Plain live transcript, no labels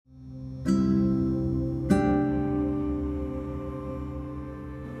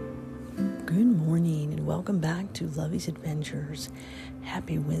and welcome back to Lovey's Adventures.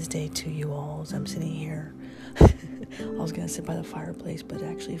 Happy Wednesday to you all as I'm sitting here. I was going to sit by the fireplace, but it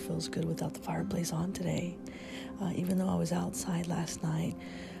actually feels good without the fireplace on today. Even though I was outside last night,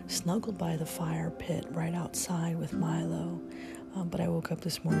 snuggled by the fire pit right outside with Milo. But I woke up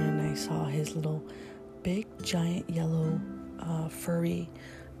this morning and I saw his little big, giant, yellow, furry,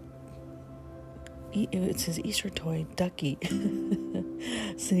 it's his Easter toy, Ducky,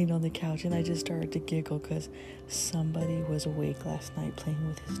 sitting on the couch, and I just started to giggle because somebody was awake last night playing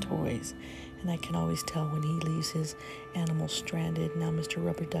with his toys, and I can always tell when he leaves his animal stranded. Now Mr.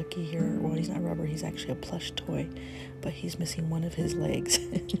 Rubber Ducky here, well, he's not rubber, he's actually a plush toy, but he's missing one of his legs,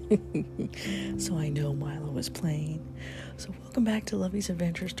 so I know Milo was playing. So welcome back to Lovey's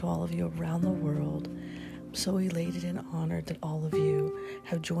Adventures to all of you around the world. So elated and honored that all of you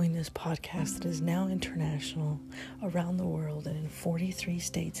have joined this podcast that is now international around the world and in 43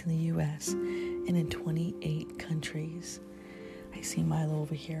 states in the U.S. and in 28 countries. I see Milo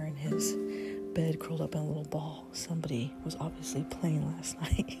over here in his bed curled up in a little ball. Somebody was obviously playing last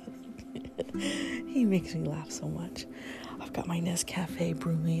night. He makes me laugh so much. I've got my Nescafe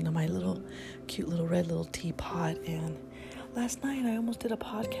brewing on my little cute little red little teapot, and last night I almost did a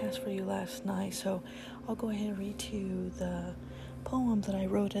podcast for you last night, so I'll go ahead and read to you the poem that I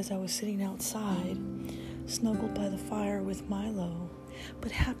wrote as I was sitting outside, snuggled by the fire with Milo.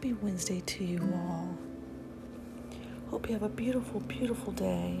 But happy Wednesday to you all. Hope you have a beautiful, beautiful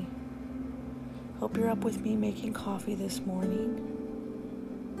day. Hope you're up with me making coffee this morning.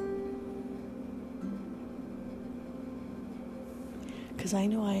 Because I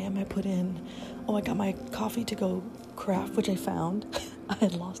know I am. I got my coffee to go carafe, which I found. I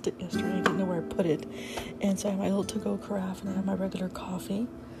had lost it yesterday. I didn't know where I put it. And so I have my little to-go carafe, and I have my regular coffee.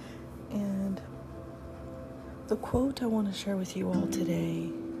 And the quote I want to share with you all today,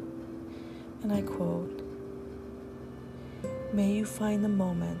 and I quote, "May you find the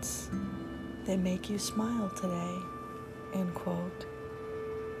moments that make you smile today," end quote.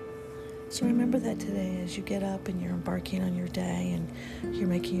 So remember that today as you get up and you're embarking on your day and you're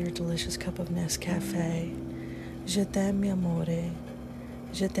making your delicious cup of Nescafe. Je t'aime, mi amore.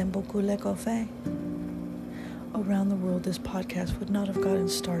 Je t'aime beaucoup le café. Around the world, this podcast would not have gotten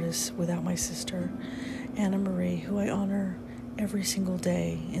started without my sister, Anna Marie, who I honor every single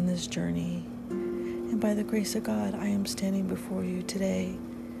day in this journey. And by the grace of God, I am standing before you today,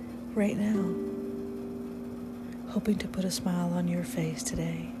 right now, hoping to put a smile on your face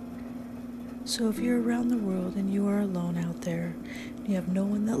today. So if you're around the world and you are alone out there, and you have no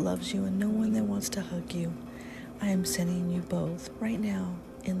one that loves you and no one that wants to hug you, I am sending you both right now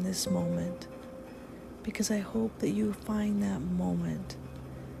in this moment, because I hope that you find that moment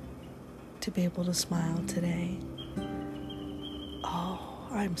to be able to smile today. Oh,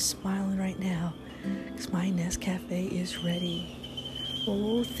 I'm smiling right now because my Nescafe is ready.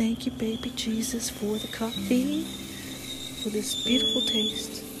 Oh, thank you, baby Jesus, for the coffee, for this beautiful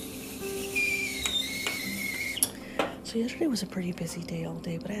taste. So yesterday was a pretty busy day all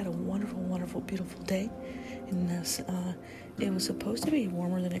day, but I had a wonderful, wonderful, beautiful day. And it was supposed to be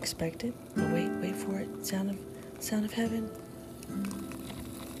warmer than expected. But wait for it. Sound of heaven.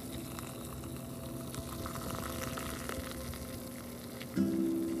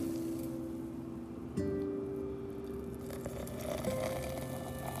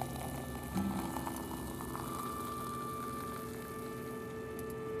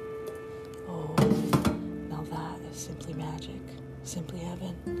 Simply magic, simply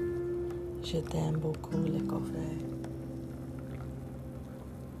heaven. Je t'aime beaucoup le café.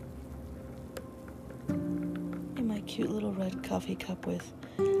 In my cute little red coffee cup with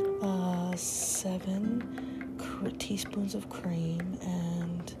 7 teaspoons of cream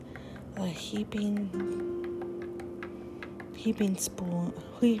and a heaping spoon.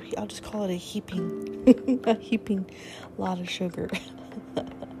 I'll just call it a heaping lot of sugar.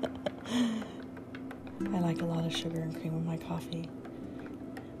 I like a lot of sugar and cream in my coffee.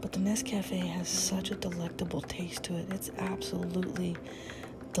 But the Nescafe has such a delectable taste to it. It's absolutely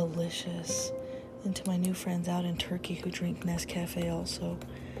delicious. And to my new friends out in Turkey who drink Nescafe also,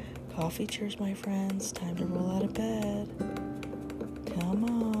 coffee cheers, my friends. Time to roll out of bed. Come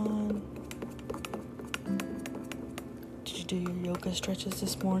on. Did you do your yoga stretches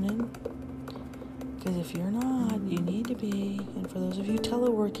this morning? Because if you're not, you need to be. And for those of you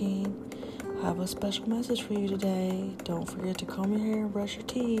teleworking, I have a special message for you today. Don't forget to comb your hair and brush your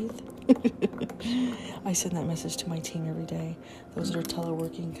teeth. I send that message to my team every day, those that are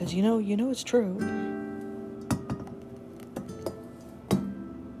teleworking, because you know it's true.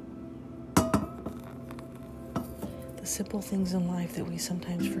 The simple things in life that we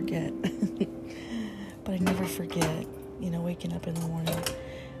sometimes forget. But I never forget, waking up in the morning,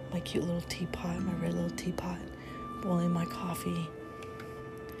 my cute little teapot, my red little teapot, boiling my coffee.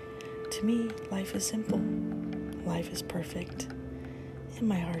 To me, life is simple. Life is perfect. And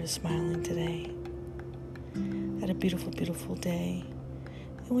my heart is smiling today. Had a beautiful, beautiful day.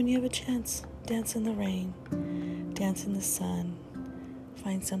 And when you have a chance, dance in the rain, dance in the sun.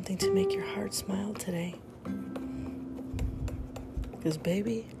 Find something to make your heart smile today. Because,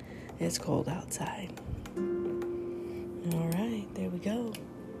 baby, it's cold outside. All right, there we go.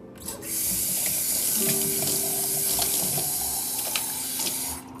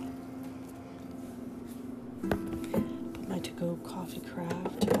 Put my to-go coffee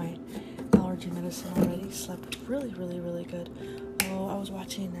craft, my allergy medicine already. Slept really, really, really good. Oh, I was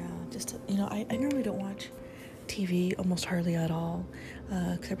watching I normally don't watch TV almost hardly at all,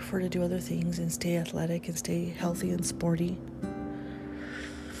 because I prefer to do other things and stay athletic and stay healthy and sporty.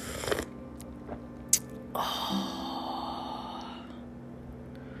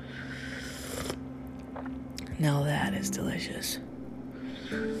 Now that is delicious.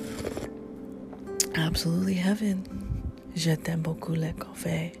 Absolutely heaven. Je t'aime beaucoup le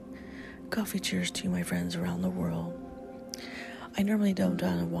café. Coffee cheers to you, my friends around the world. I normally don't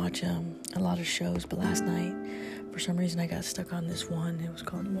watch a lot of shows, but last night, for some reason, I got stuck on this one. It was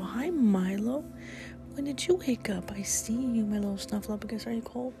called, well, hi, Milo. When did you wake up? I see you, my little snuffleupagus. Are you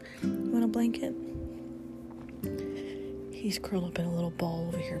cold? You want a blanket? He's curled up in a little ball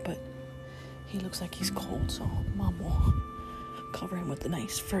over here, but he looks like he's cold, so Mom will cover him with a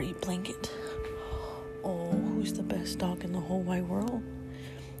nice furry blanket. Oh, who's the best dog in the whole wide world?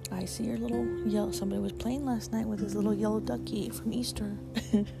 I see your little yellow. Somebody was playing last night with his little yellow ducky from Easter.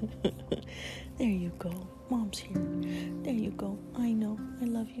 There you go. Mom's here. There you go. I know. I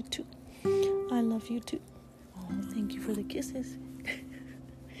love you too. I love you too. Oh, thank you for the kisses.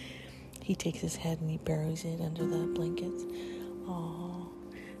 He takes his head and he buries it under the blankets. Oh,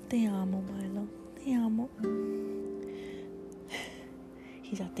 te amo, Milo. Te amo.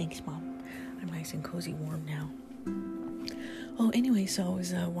 He's like, thanks, Mom. I'm nice and cozy warm now. Oh, anyway, so I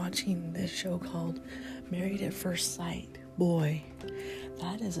was watching this show called Married at First Sight. Boy,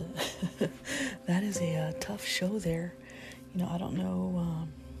 that is a tough show there. I don't know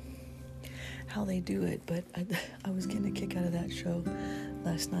how they do it, but I was getting a kick out of that show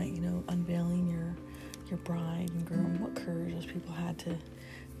last night. Unveiling your bride and groom. What courage those people had to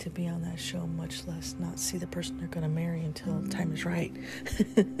be on that show, much less not see the person they're going to marry until the time is right.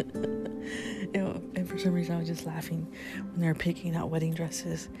 And for some reason I was just laughing when they were picking out wedding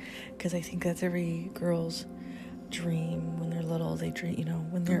dresses, because I think that's every girl's dream when they're little. They dream,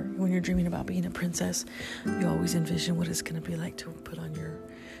 when you're dreaming about being a princess, you always envision what it's going to be like to put on your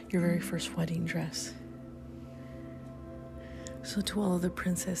very first wedding dress. So to all of the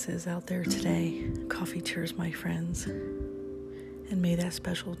princesses out there today, coffee cheers, my friends. And may that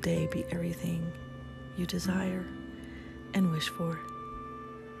special day be everything you desire and wish for.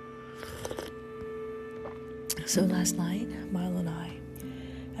 So last night, Milo and I,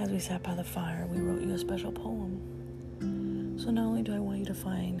 as we sat by the fire, we wrote you a special poem. So not only do I want you to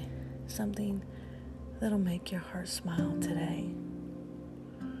find something that'll make your heart smile today,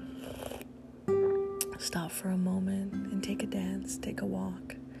 stop for a moment and take a dance, take a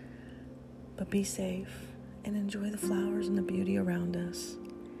walk, but be safe and enjoy the flowers and the beauty around us.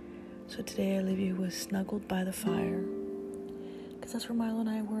 So today I leave you with Snuggled by the Fire, because that's where Milo and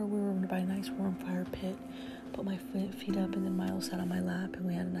I were. We were by a nice warm fire pit, put my feet up, and then Milo sat on my lap, and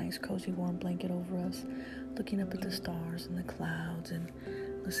we had a nice cozy warm blanket over us, looking up at the stars and the clouds and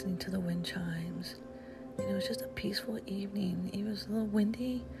listening to the wind chimes. And it was just a peaceful evening. It was a little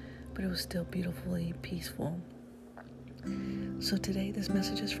windy, but it was still beautifully peaceful. So today this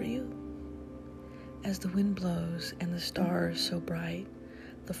message is for you. As the wind blows and the stars so bright,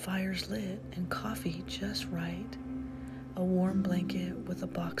 the fire's lit and coffee just right, a warm blanket with a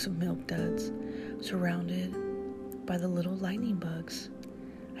box of milk duds, surrounded by the little lightning bugs.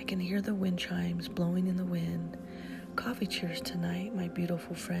 I can hear the wind chimes blowing in the wind. Coffee cheers tonight, my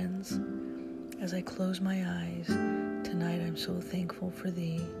beautiful friends. As I close my eyes, tonight I'm so thankful for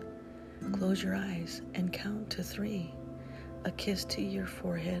thee. Close your eyes and count to 3. A kiss to your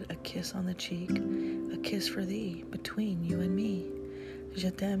forehead, a kiss on the cheek, a kiss for thee, between you and me. Je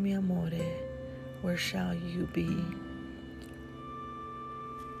t'aime, mi amore, where shall you be?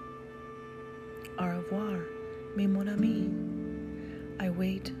 Au revoir, mi mon ami. I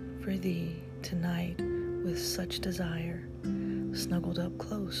wait for thee tonight with such desire, snuggled up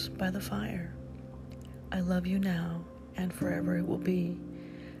close by the fire. I love you now, and forever it will be.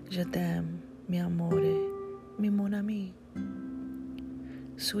 Je t'aime, mi amore, mi mon ami.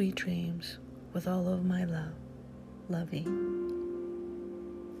 Sweet dreams, with all of my love, Lovey.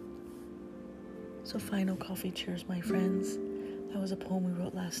 So final coffee cheers, my friends. That was a poem we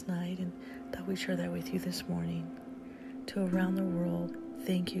wrote last night and thought we'd share that with you this morning. To around the world,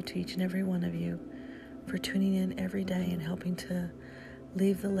 thank you to each and every one of you for tuning in every day and helping to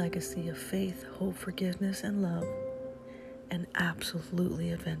leave the legacy of faith, hope, forgiveness, and love, and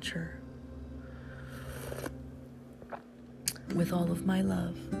absolutely adventure. With all of my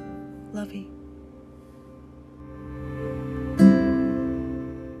love, Lovey.